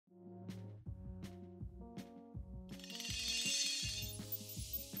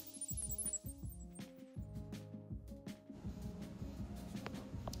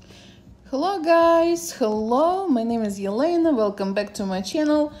Hello guys, hello, my name is Yelena, welcome back to my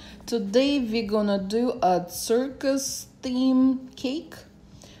channel. Today we're gonna do a circus theme cake.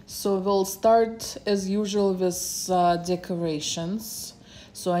 So we'll start as usual with decorations.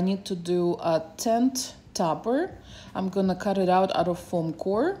 So I need to do a tent topper. I'm gonna cut it out of foam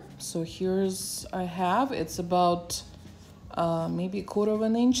core. So here's it's about maybe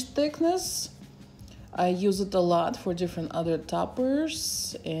 1/4 inch thickness. I use it a lot for different other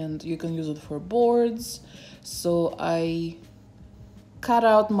toppers, and you can use it for boards. So I cut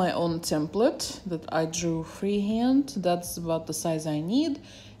out my own template that I drew freehand. That's about the size I need,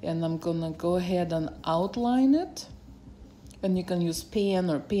 and I'm gonna go ahead and outline it. And you can use pen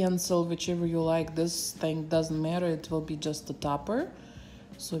or pencil, whichever you like. This thing doesn't matter, it will be just a topper,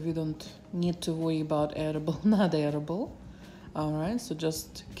 so we don't need to worry about edible, not edible. All right, so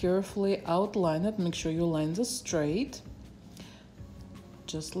just carefully outline it. Make sure your lines are straight,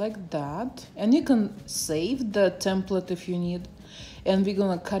 just like that. And you can save the template if you need. And we're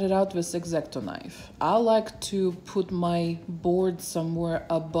gonna cut it out with X-Acto knife. I like to put my board somewhere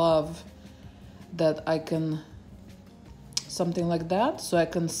above that I can, something like that, so I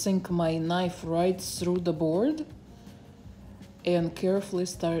can sink my knife right through the board and carefully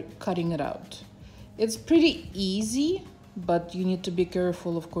start cutting it out. It's pretty easy, but you need to be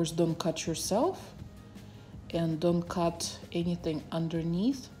careful, of course. Don't cut yourself, and don't cut anything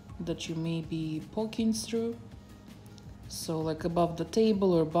underneath that you may be poking through. So like above the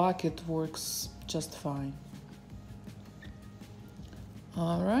table or bucket works just fine.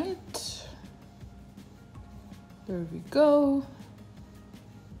 All right, there we go.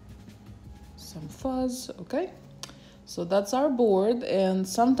 Some fuzz, okay. So that's our board, and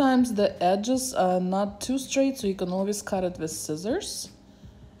sometimes the edges are not too straight, so you can always cut it with scissors.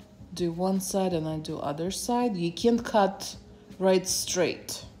 Do one side and I do other side. You can't cut right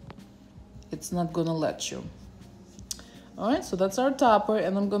straight. It's not gonna let you. All right, so that's our topper,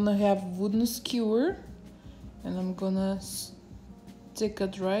 and I'm gonna have wooden skewer, and I'm gonna stick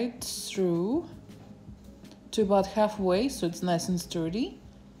it right through to about halfway, so it's nice and sturdy.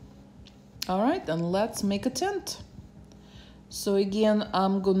 All right, and let's make a tent. So again,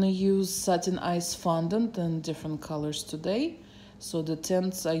 I'm gonna use satin ice fondant in different colors today. So the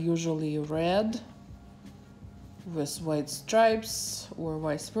tents are usually red with white stripes or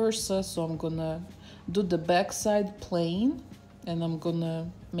vice versa. So I'm gonna do the back side plain, and I'm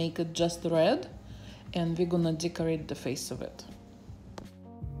gonna make it just red, and we're gonna decorate the face of it.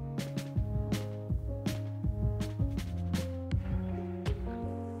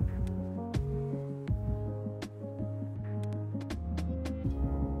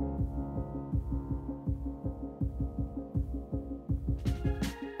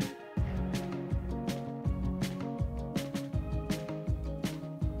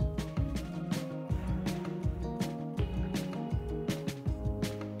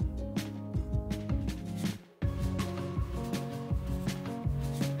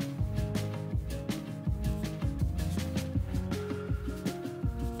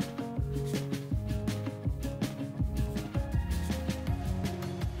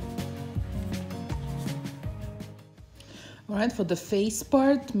 All right, for the face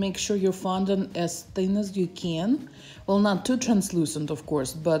part, make sure your fondant as thin as you can. Well, not too translucent, of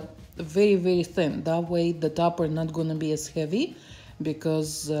course, but very, very thin. That way the topper not gonna be as heavy,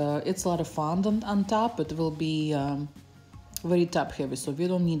 because it's a lot of fondant on top. It will be very top heavy, so we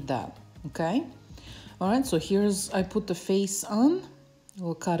don't need that, okay? All right, so I put the face on.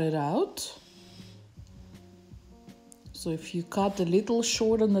 We'll cut it out. So if you cut a little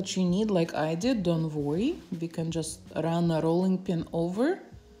shorter than you need, like I did, don't worry. We can just run a rolling pin over,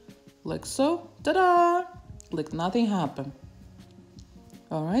 like so. Ta-da! Like nothing happened.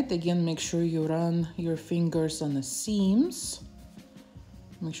 All right, again, make sure you run your fingers on the seams.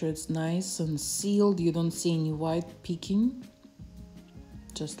 Make sure it's nice and sealed. You don't see any white peeking.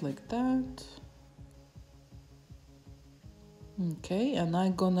 Just like that. Okay, and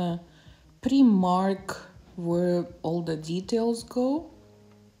I'm gonna pre-mark where all the details go.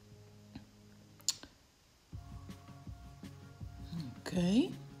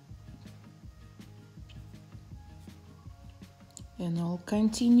 Okay. And I'll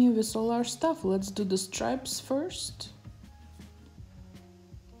continue with all our stuff. Let's do the stripes first,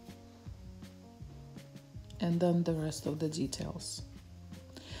 and then the rest of the details.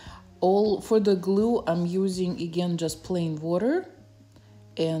 For the glue, I'm using, again, just plain water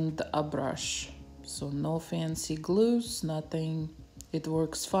and a brush. So no fancy glues, nothing. It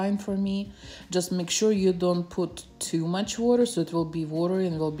works fine for me. Just make sure you don't put too much water, so it will be watery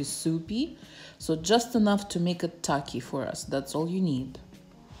and it will be soupy. So just enough to make it tacky for us. That's all you need.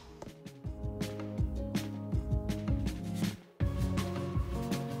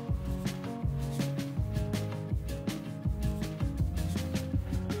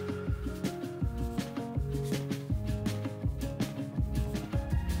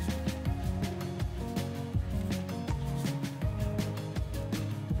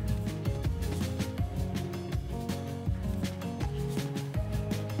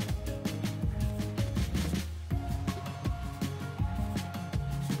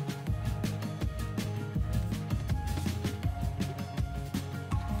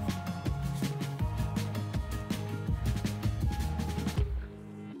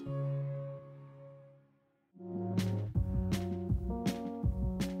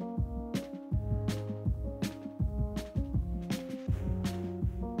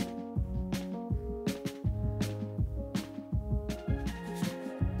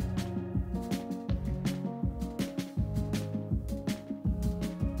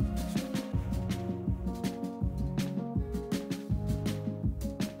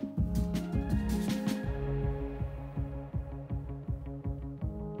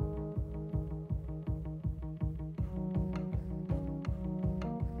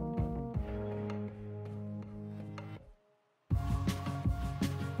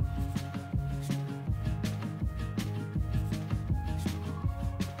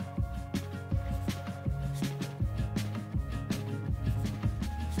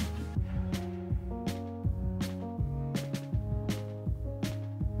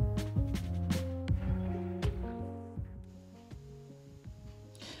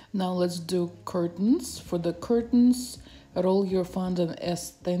 Now let's do curtains. For the curtains, roll your fondant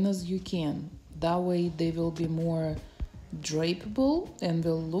as thin as you can. That way they will be more drapeable and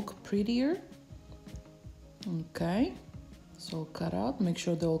will look prettier. Okay, so cut out, make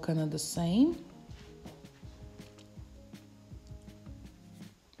sure they're all kind of the same.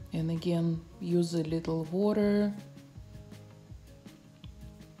 And again, use a little water.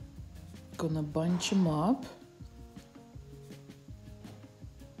 Gonna bunch them up.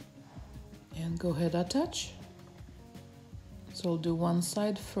 And go ahead, attach. So I'll do one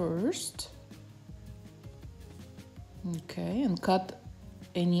side first. Okay, and cut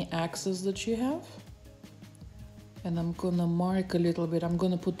any excess that you have. And I'm gonna mark a little bit. I'm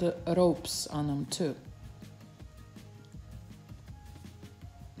gonna put the ropes on them too.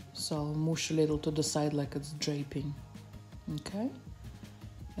 So I'll mush a little to the side like it's draping. Okay.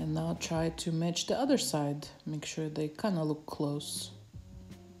 And now try to match the other side. Make sure they kind of look close.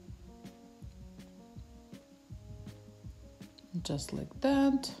 Just like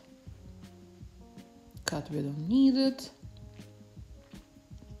that. Cut, we don't need it.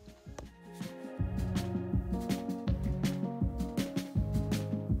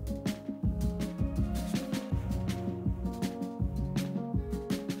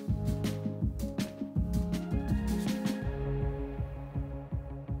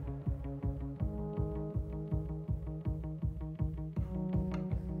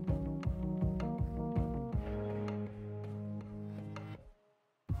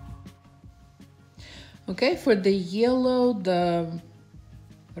 Okay, for the yellow, the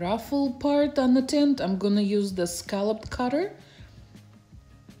ruffle part on the tent, I'm gonna use the scalloped cutter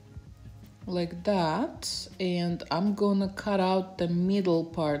like that, and I'm gonna cut out the middle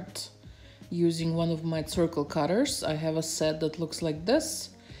part using one of my circle cutters. I have a set that looks like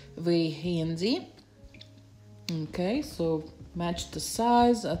this, very handy. Okay, so match the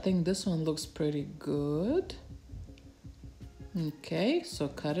size. I think this one looks pretty good. Okay, so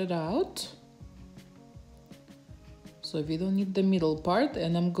cut it out. So we don't need the middle part,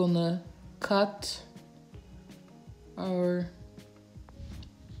 and I'm gonna cut our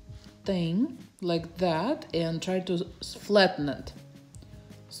thing like that and try to flatten it.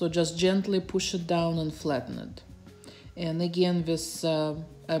 So just gently push it down and flatten it. And again with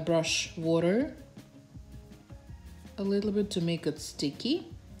I brush water a little bit to make it sticky,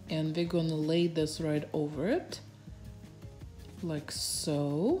 and we're gonna lay this right over it like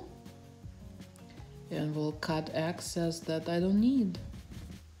so. And we'll cut excess that I don't need.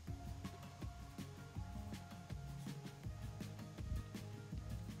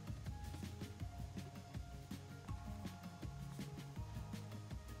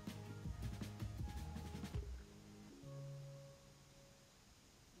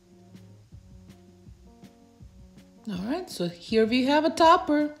 All right, so here we have a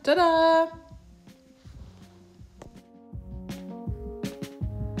topper. Ta-da!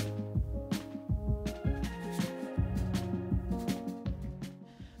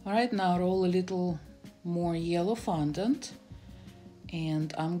 All right, now roll a little more yellow fondant,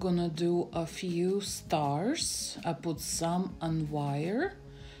 and I'm gonna do a few stars. I put some on wire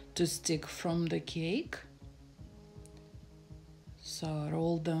to stick from the cake. So I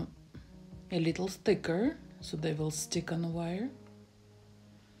roll them a little thicker so they will stick on the wire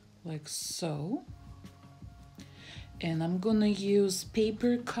like so. And I'm gonna use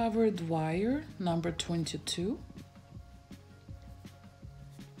paper covered wire number 22.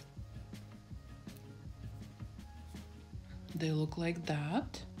 They look like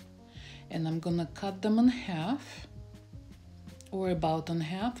that, and I'm gonna cut them in half, or about in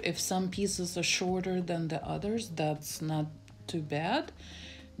half. If some pieces are shorter than the others, that's not too bad,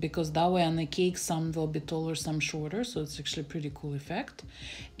 because that way on the cake some will be taller, some shorter, so it's actually a pretty cool effect.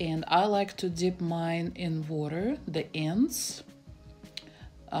 And I like to dip mine in water, the ends,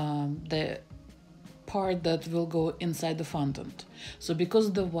 the part that will go inside the fondant. So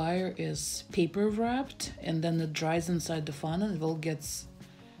because the wire is paper wrapped and then it dries inside the fondant,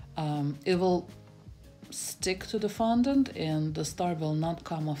 it will stick to the fondant and the star will not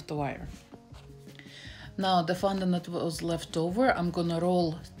come off the wire. Now the fondant that was left over, I'm gonna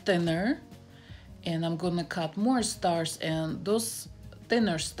roll thinner, and I'm gonna cut more stars, and those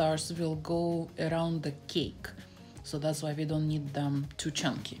thinner stars will go around the cake. So that's why we don't need them too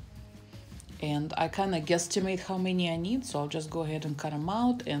chunky. And I kind of guesstimate how many I need, so I'll just go ahead and cut them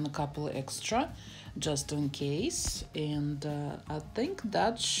out, and a couple extra just in case. And I think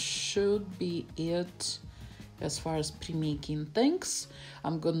that should be it as far as pre-making things.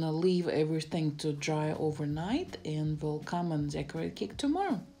 I'm gonna leave everything to dry overnight, and we'll come and decorate cake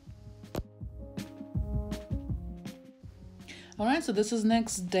tomorrow. All right, so this is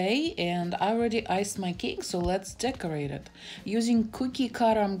next day and I already iced my cake, so let's decorate it. Using cookie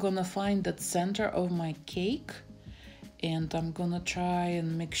cutter, I'm gonna find the center of my cake and I'm gonna try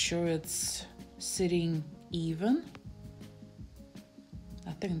and make sure it's sitting even.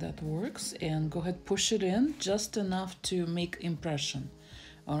 I think that works, and go ahead, push it in just enough to make impression.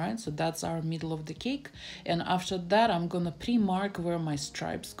 All right, so that's our middle of the cake, and after that I'm gonna pre-mark where my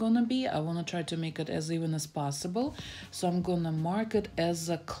stripe's gonna be. I want to try to make it as even as possible, so I'm gonna mark it as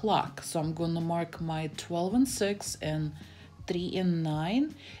a clock. So I'm gonna mark my 12 and 6 and 3 and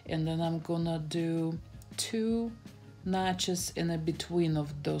 9, and then I'm gonna do 2 notches in a between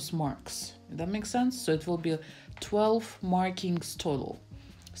of those marks. Does that make sense? So it will be 12 markings total,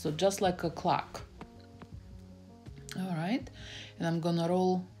 so just like a clock. All right, and I'm gonna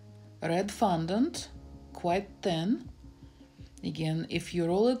roll red fondant quite thin. Again, if you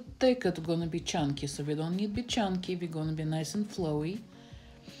roll it thick, it's gonna be chunky, so we don't need to be chunky, we're gonna be nice and flowy.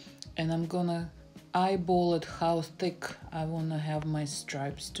 And I'm gonna eyeball it how thick I wanna have my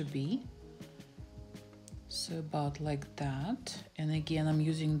stripes to be. So about like that. And again, I'm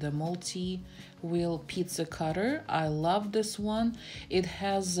using the multi-wheel pizza cutter. I love this one. It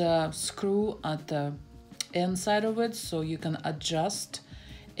has a screw at the inside of it, so you can adjust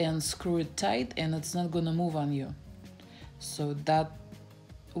and screw it tight and it's not gonna move on you. So that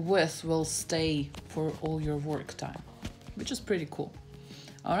width will stay for all your work time, which is pretty cool.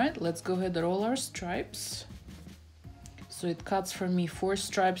 All right, let's go ahead and roll our stripes. So it cuts for me 4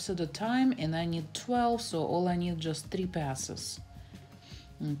 stripes at a time and I need 12, so all I need just 3 passes.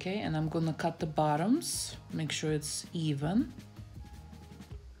 Okay, and I'm gonna cut the bottoms, make sure it's even.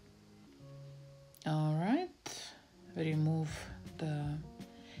 All right, remove the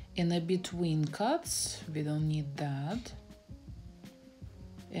in the between cuts, we don't need that.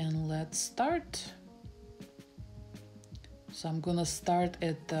 And let's start. So I'm gonna start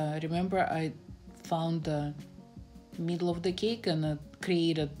at remember I found the middle of the cake and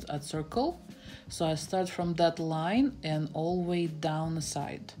created a circle, so I start from that line and all the way down the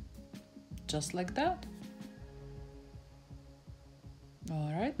side, just like that.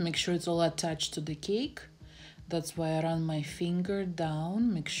 All right, make sure it's all attached to the cake. That's why I run my finger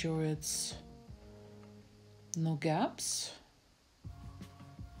down, make sure it's no gaps.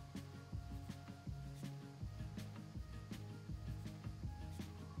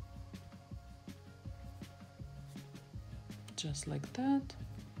 Just like that.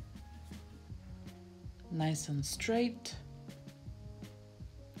 Nice and straight.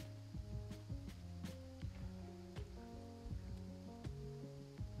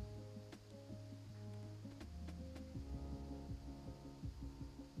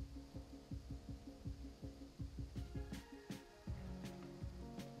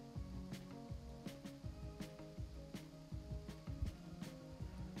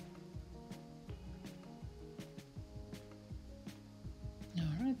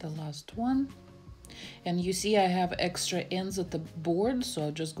 The last one, and you see I have extra ends at the board, so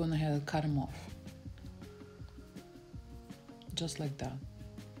I'm just gonna have to cut them off, just like that.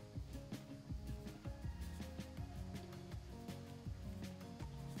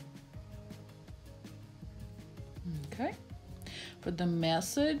 Okay, for the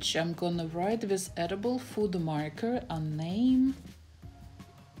message I'm gonna write with edible food marker a name,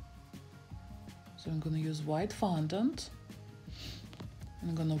 so I'm gonna use white fondant.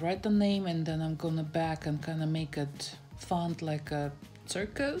 I'm gonna write the name and then I'm gonna back and kind of make it font like a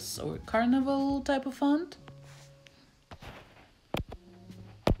circus or carnival type of font.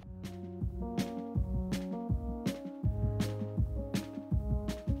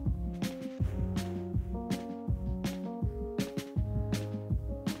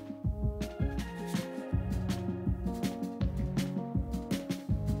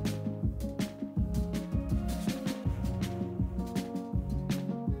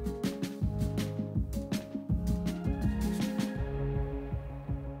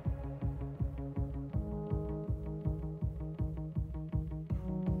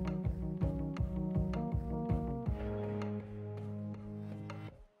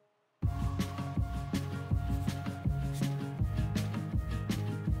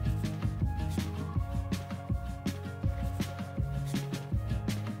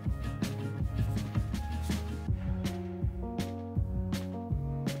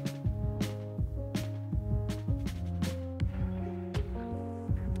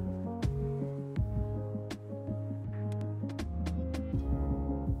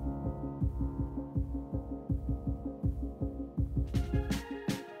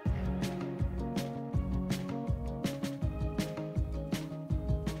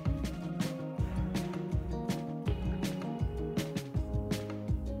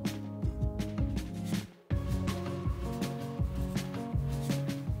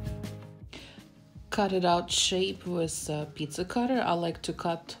 cut it out shape with a pizza cutter. I like to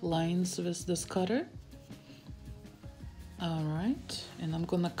cut lines with this cutter. All right, and I'm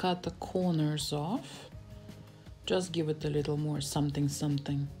gonna cut the corners off. Just give it a little more something.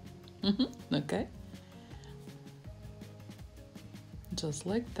 Okay. Just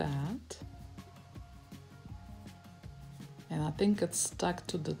like that. And I think it's stuck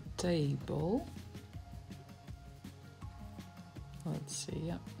to the table. Let's see,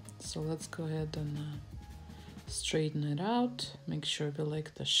 yeah. So let's go ahead and straighten it out. Make sure we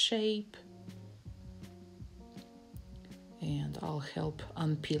like the shape. And I'll help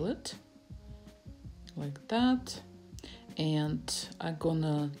unpeel it like that. And I'm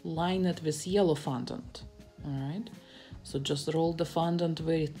gonna line it with yellow fondant. All right, so just roll the fondant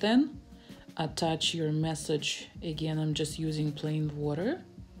very thin. Attach your message. Again, I'm just using plain water.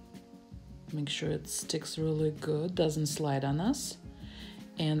 Make sure it sticks really good, doesn't slide on us.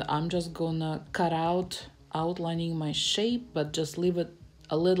 And I'm just gonna cut out, outlining my shape, but just leave it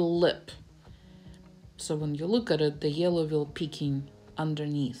a little lip. So when you look at it, the yellow will peeking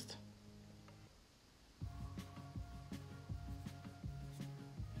underneath.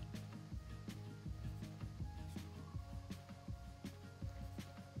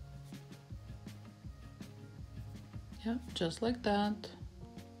 Yeah, just like that.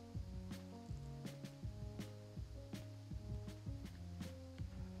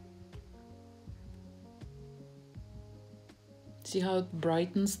 See how it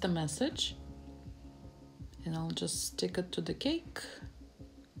brightens the message? And I'll just stick it to the cake.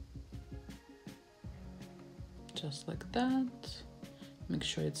 Just like that. Make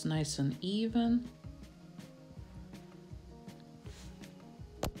sure it's nice and even.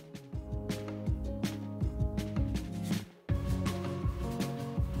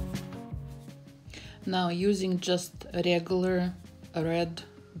 Now, using just regular red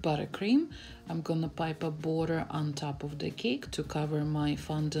buttercream, I'm gonna pipe a border on top of the cake to cover my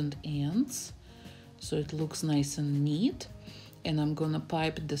fondant ends, so it looks nice and neat. And I'm gonna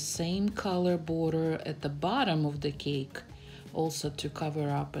pipe the same color border at the bottom of the cake, also to cover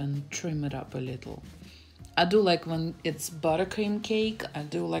up and trim it up a little. I do like when it's buttercream cake, I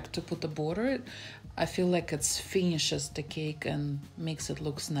do like to put a border. I feel like it finishes the cake and makes it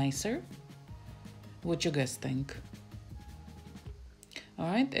look nicer. What you guys think? All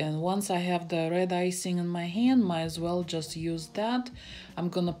right, and once I have the red icing in my hand, might as well just use that. I'm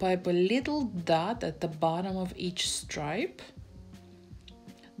gonna pipe a little dot at the bottom of each stripe.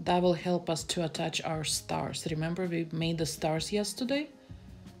 That will help us to attach our stars. Remember we made the stars yesterday?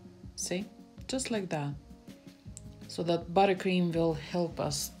 See, just like that. So that buttercream will help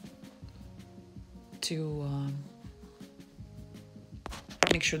us to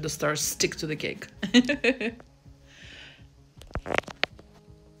make sure the stars stick to the cake.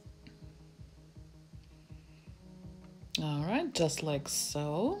 All right, just like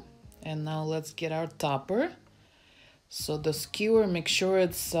so. And now let's get our topper. So the skewer, make sure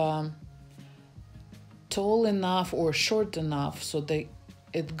it's tall enough or short enough so the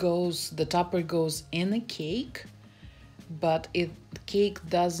topper goes in a cake, but cake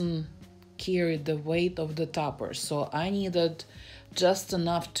doesn't carry the weight of the topper. So I needed just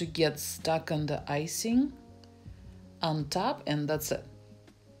enough to get stuck on the icing on top, and that's it.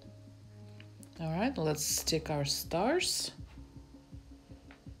 All right, let's stick our stars.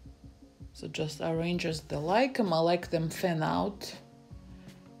 So just arrange as they like them. I like them fan out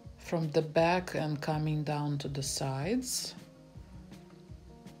from the back and coming down to the sides.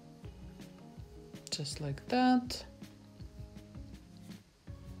 Just like that.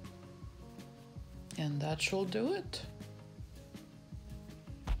 And that should do it.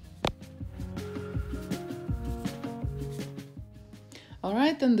 All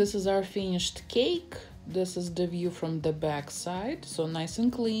right, and this is our finished cake. This is the view from the back side, so nice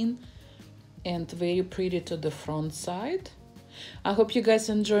and clean and very pretty to the front side. I hope you guys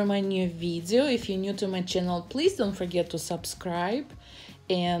enjoy my new video. If you're new to my channel, please don't forget to subscribe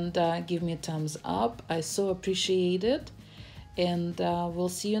and give me a thumbs up. I so appreciate it. And we'll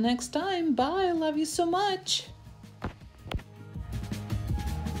see you next time. Bye. Love you so much.